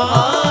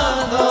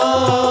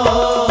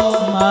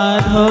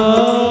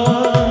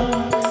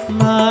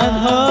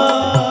माधो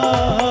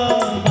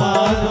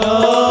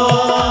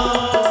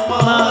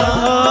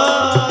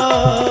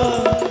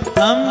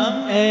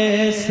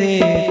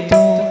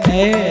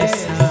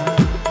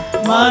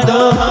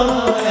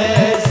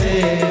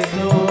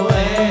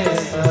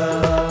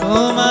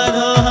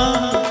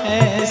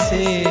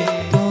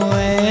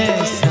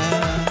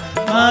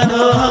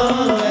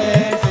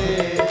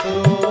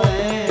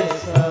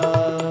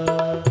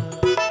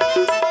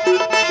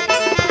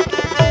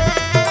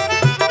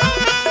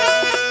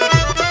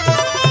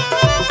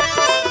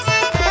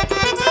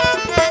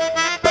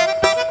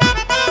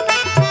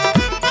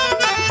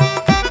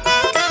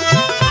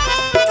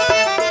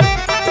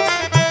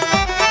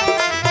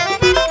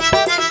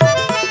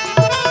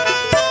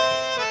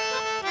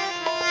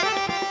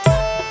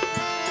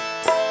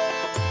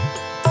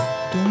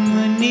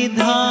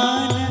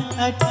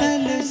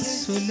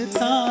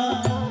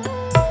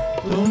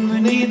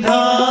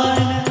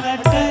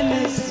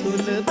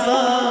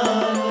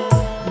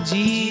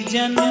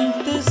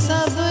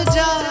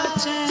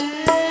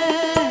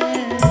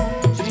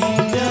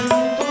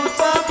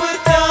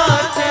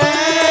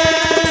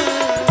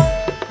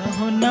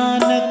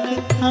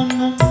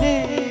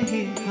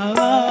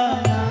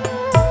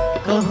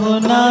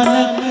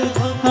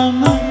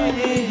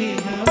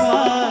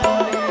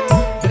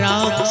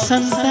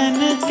संतन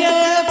के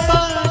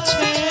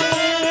पाछे,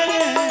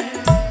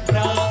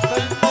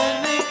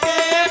 संतन के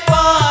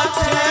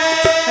पाछे,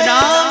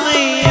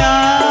 रामैया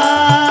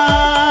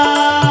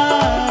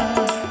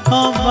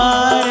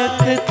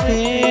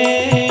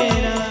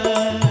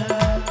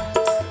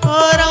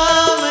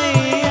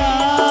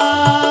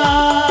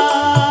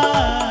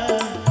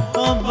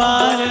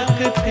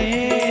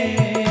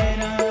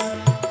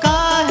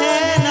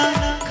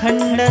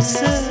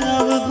खंडस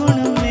अवगुण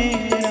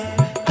मेरा,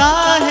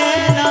 काहे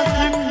ना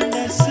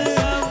खंडस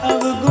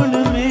अवगुण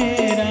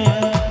मेरा,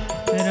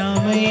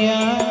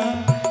 रामैया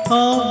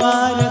हो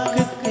बारक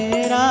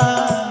तेरा,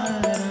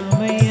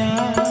 रामैया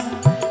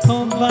हो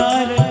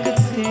बारक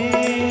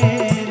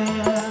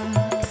तेरा।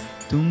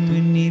 तुम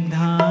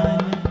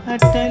निधान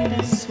अटल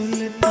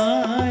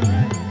सुल्तान,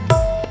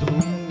 तुम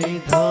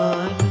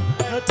निधान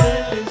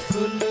अटल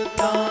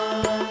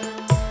सुल्तान,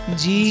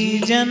 जी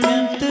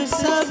जंत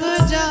सब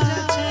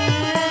जाचे,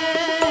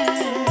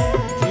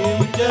 जीव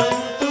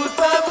जंतु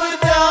सब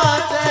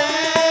जाते,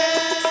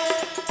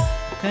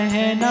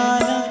 कहे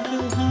नानक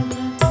हम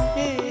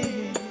ए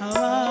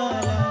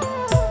हवाला,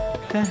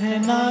 कहे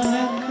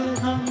नानक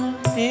हम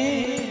ए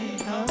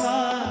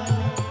हवाला,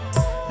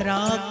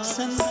 राख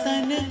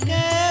संतन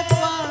के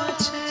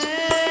पाछे,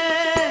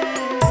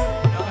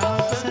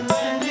 राख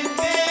संतन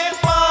के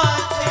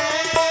पाछे,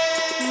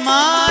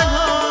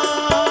 माधो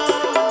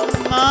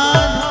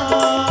माधो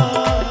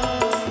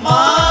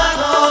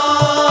माधो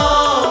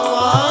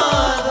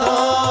माधो,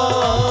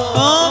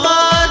 ओ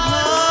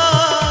माधो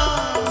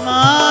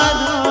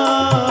माधो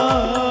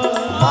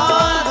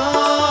माधो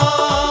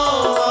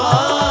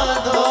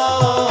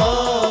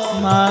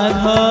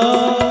माधो,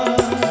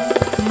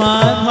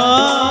 माधो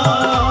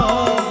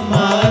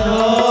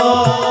माधो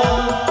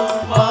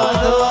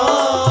माधो,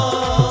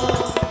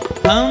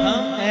 हम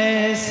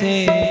ऐसे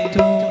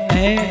तू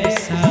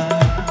ऐसा,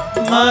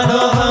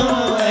 माधो हम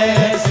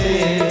ऐसे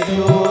तू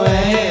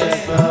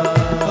ऐसा,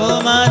 ओ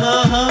माधो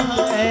हम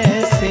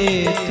ऐसे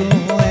तू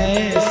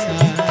ऐसा,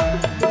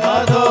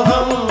 माधो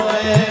हम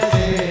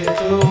ऐसे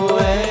तू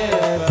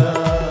ऐसा,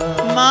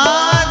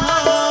 माधो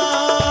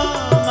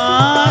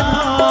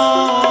माधो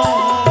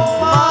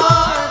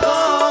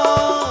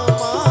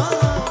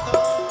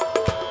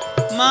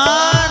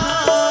माधो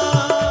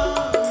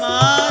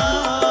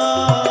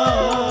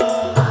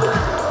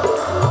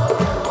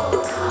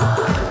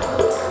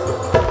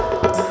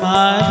माधो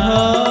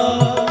माधो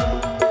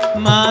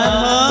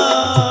माधो,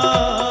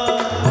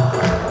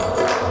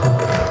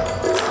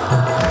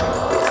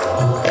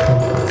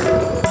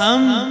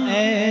 हम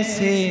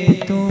ऐसे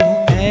तू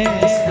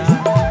ऐसा,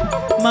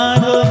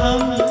 माधो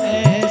हम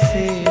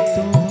ऐसे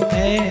तू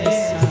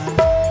ऐसा,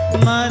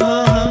 माधो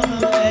हम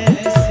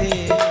ऐसे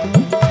तू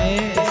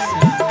ऐसा,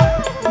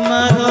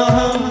 माधो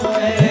हम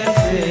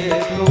ऐसे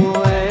तू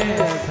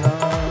ऐसा,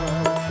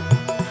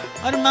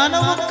 और मानो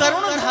वो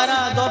करुण धारा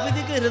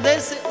द्रौपदी के हृदय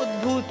से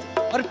उद्भूत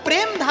और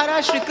प्रेम धारा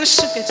श्री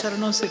कृष्ण के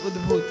चरणों से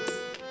उद्भूत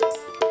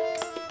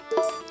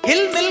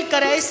हिल मिल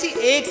कर ऐसी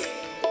एक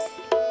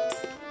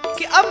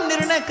कि अब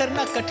निर्णय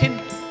करना कठिन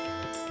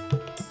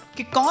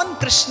कि कौन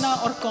कृष्णा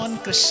और कौन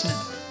कृष्ण।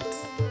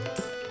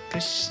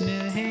 कृष्ण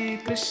है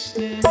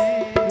कृष्ण है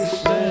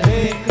कृष्ण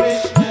हे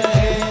कृष्ण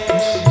हे,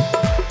 कृष्ण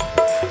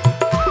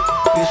हे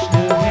कृष्ण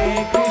हे,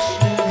 कृष्ण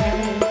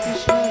हे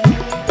कृष्ण हे,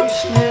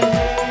 कृष्ण हे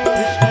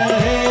कृष्ण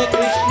हे,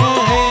 कृष्ण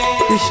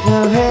है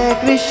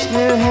कृष्ण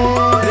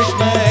है कृष्ण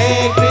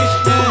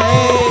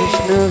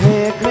हे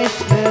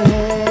कृष्ण हे,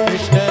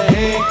 कृष्ण है कृष्ण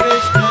है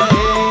कृष्ण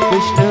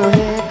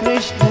हे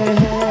कृष्ण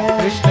हे,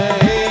 कृष्ण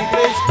है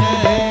कृष्ण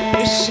है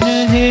कृष्ण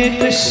हे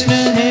कृष्ण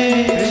हे,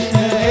 कृष्ण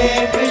है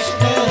कृष्ण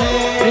है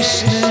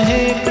कृष्ण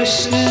हे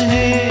कृष्ण हे,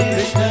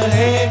 कृष्ण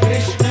है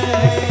कृष्ण है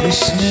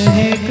कृष्ण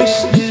हे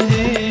कृष्ण हे, कृष्ण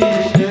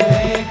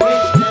है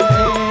कृष्ण है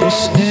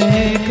कृष्ण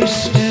हे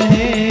कृष्ण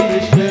हे,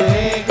 कृष्ण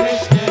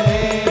है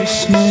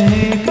कृष्ण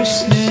है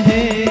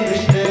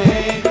कृष्ण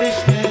हे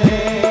कृष्ण हे,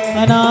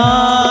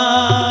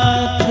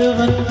 अनाथ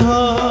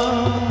बंधो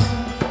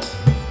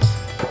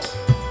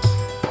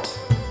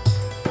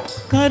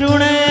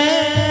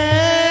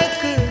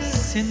करुणैक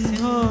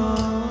सिंधो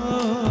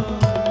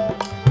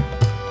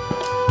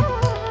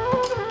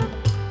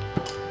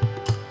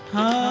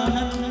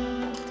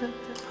हाहन्त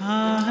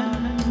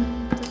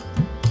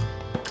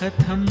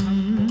कथम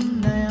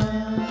नया।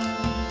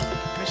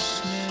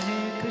 कृष्ण है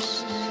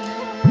कृष्ण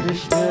है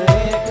कृष्ण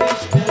हे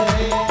कृष्ण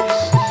हे,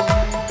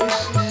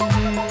 कृष्ण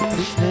है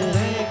कृष्ण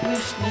हे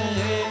कृष्ण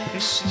हे,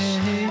 कृष्ण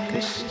है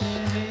कृष्ण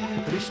है।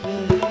 कृष्ण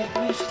हे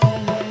कृष्ण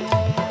हे।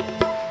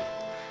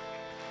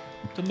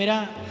 तो मेरा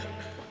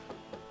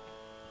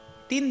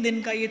 3 दिन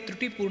का ये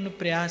त्रुटिपूर्ण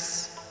प्रयास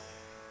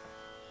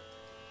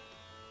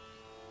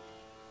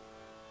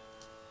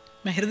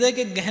मैं हृदय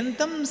के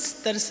गहनतम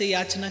स्तर से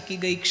याचना की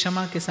गई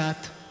क्षमा के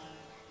साथ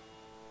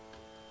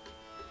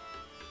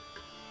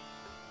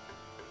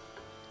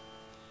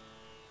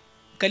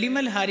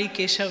कलिमलहारी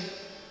केशव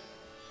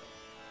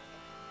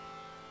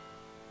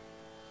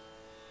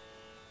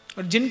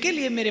और जिनके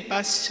लिए मेरे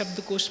पास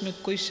शब्दकोश में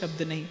कोई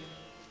शब्द नहीं,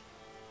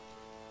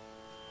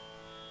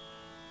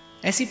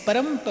 ऐसी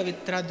परम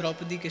पवित्रा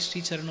द्रौपदी के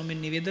श्री चरणों में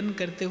निवेदन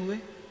करते हुए,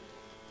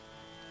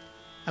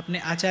 अपने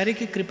आचार्य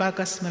की कृपा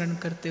का स्मरण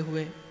करते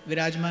हुए,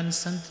 विराजमान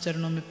संत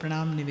चरणों में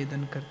प्रणाम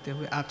निवेदन करते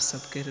हुए आप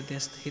सबके हृदय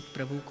स्थित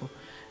प्रभु को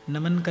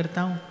नमन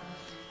करता हूं।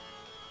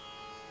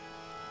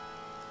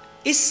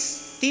 इस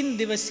 3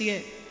 दिवसीय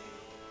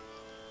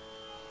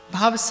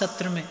भाव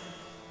सत्र में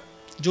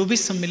जो भी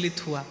सम्मिलित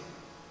हुआ,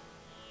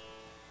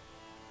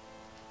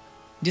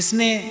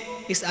 जिसने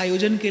इस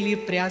आयोजन के लिए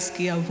प्रयास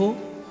किया वो,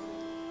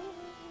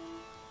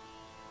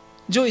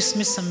 जो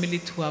इसमें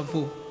सम्मिलित हुआ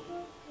वो।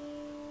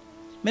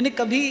 मैंने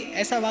कभी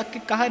ऐसा वाक्य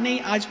कहा नहीं,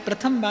 आज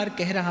प्रथम बार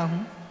कह रहा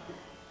हूं।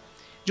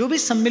 जो भी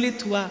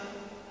सम्मिलित हुआ,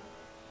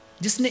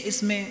 जिसने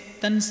इसमें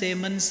तन से,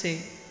 मन से,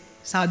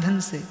 साधन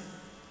से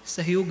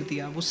सहयोग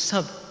दिया, वो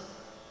सब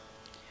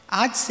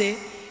आज से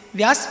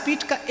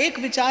व्यासपीठ का एक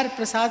विचार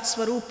प्रसाद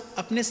स्वरूप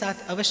अपने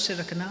साथ अवश्य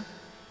रखना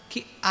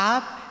कि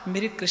आप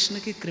मेरे कृष्ण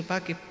की कृपा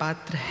के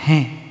पात्र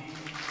हैं।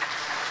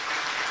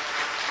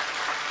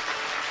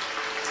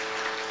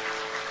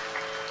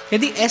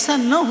 यदि ऐसा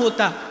न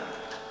होता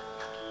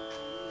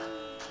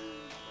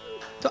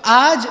तो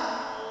आज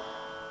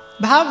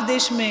भाव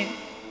देश में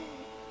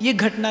ये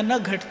घटना न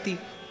घटती।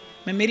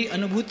 मैं मेरी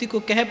अनुभूति को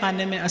कह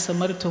पाने में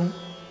असमर्थ हूं।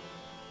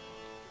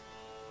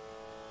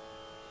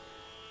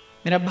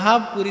 मेरा भाव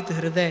पूरित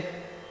हृदय,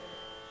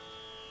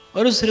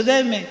 और उस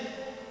हृदय में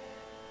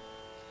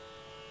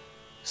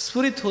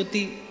स्फुरित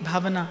होती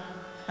भावना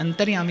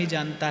अंतर्यामी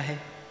जानता है।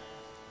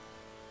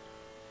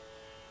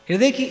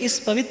 हृदय की इस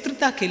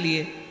पवित्रता के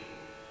लिए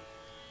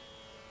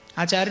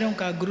आचार्यों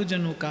का,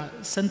 गुरुजनों का,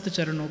 संत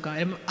चरणों का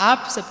एवं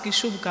आप सबकी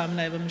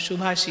शुभकामना एवं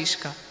शुभाशीष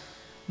का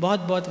बहुत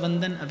बहुत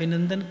वंदन,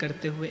 अभिनंदन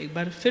करते हुए एक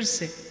बार फिर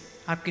से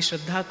आपकी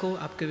श्रद्धा को,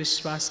 आपके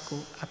विश्वास को,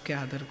 आपके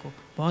आदर को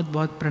बहुत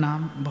बहुत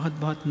प्रणाम, बहुत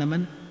बहुत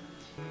नमन।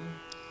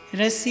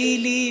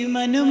 रसीली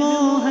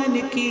मनमोहन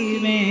की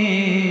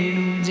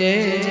वेणु,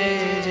 जय जय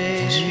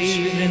जय श्री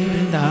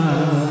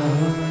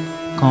वृंदावन।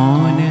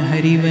 कौन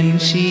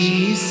हरिवंशी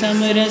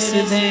समरस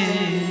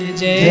देन,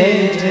 जय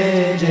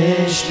जय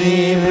जय श्री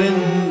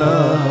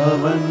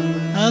वृंदावन।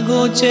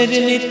 अगोचर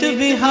नित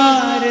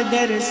विहार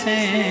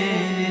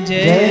दर्शन,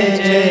 जय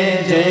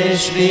जय जय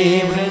श्री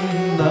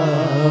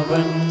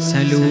वृंदावन।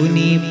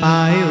 सलोनी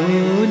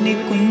पायो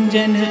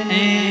निकुंजन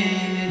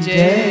ऐन,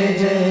 जय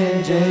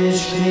जय जय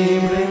श्री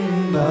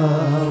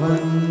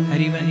वृंदावन।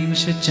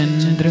 हरिवंश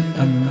चंद्र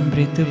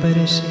अमृत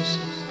बरस,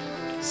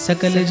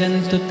 सकल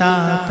जंतु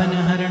तापन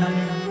हरणम।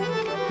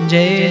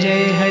 जय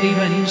जय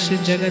हरिवंश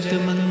जगत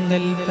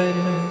मंगल पर,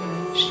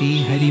 श्री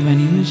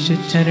हरिवंश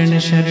चरण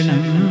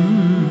शरणम।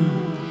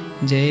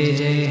 जय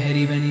जय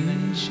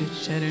हरिवंश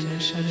चरण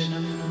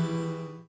शरणम।